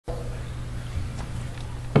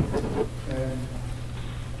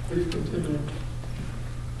Please continue to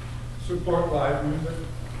support live music,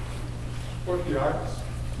 support the arts.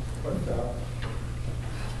 But it's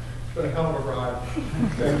been a hell of a ride.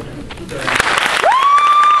 Thank you very much.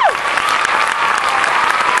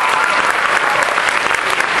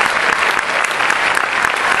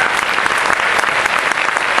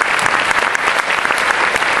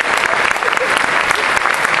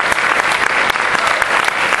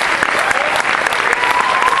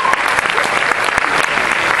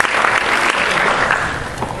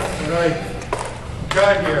 When I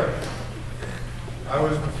got here, I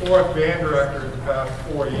was the fourth band director in the past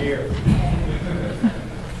 4 years.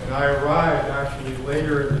 And I arrived actually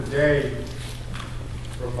later in the day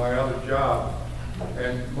from my other job.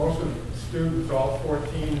 And most of the students, all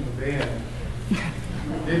 14 in the band,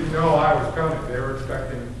 didn't know I was coming. They were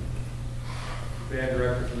expecting the band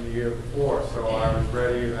director from the year before. So I was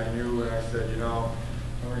ready and I knew, and I said, you know,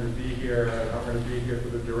 I'm going to be here and I'm going to be here for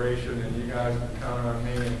the duration and you guys can count on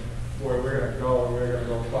me. And boy, we're going to go and we're going to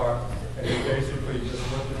go far. And they basically just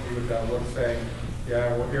looked at me with that look saying,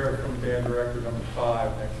 yeah, we'll hear it from band director number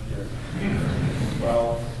 5 next year.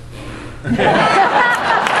 Well,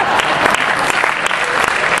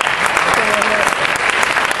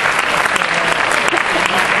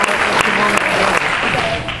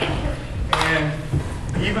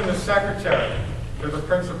 and even the secretary to the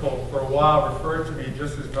principal for a while referred to me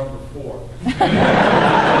just as number 4.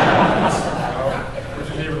 Which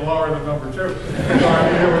is even lower than number 2. So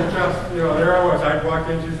I mean, it was just, you know, there I was. I'd walk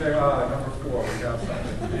in, she'd say, number 4, we got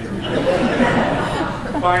something.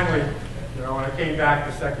 Finally, you know, when I came back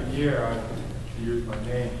the second year, I used my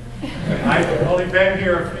name. I've only been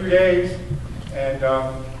here a few days, and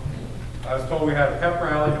I was told we had a pep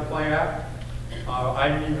rally to play at. I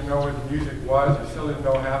didn't even know what the music was. I still didn't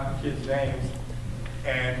know half the kids' names.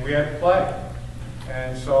 And we had to play.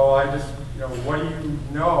 And so I just, you know, what do you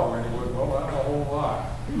know? And he went, well, not a whole lot.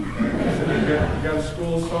 And I said, you got a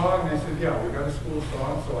school song? And they said, yeah, we got a school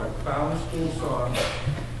song. So I found the school song.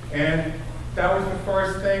 And that was the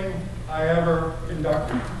first thing I ever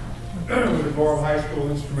conducted with the Gorham High School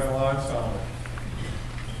Instrumental Ensemble.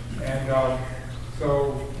 And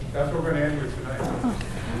so that's what we're going to end with tonight.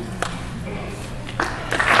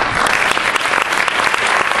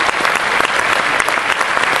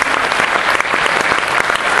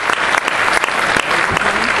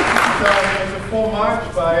 It's a full march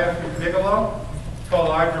by F. Bigelow. It's called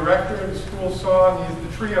Our Director. The school song is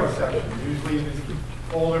the trio section. Usually the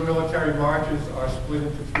older military marches are split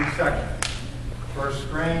into 3 sections. First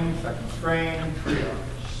strain, second strain, trio.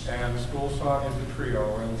 And the school song is the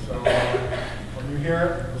trio. And so when you hear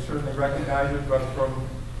it, you'll certainly recognize it, but from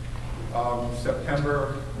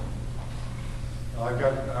September,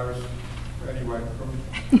 anyway,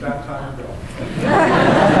 from that time ago. So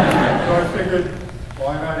I figured,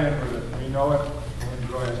 why not end with it? We know it, we'll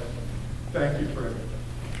enjoy it. Thank you for it.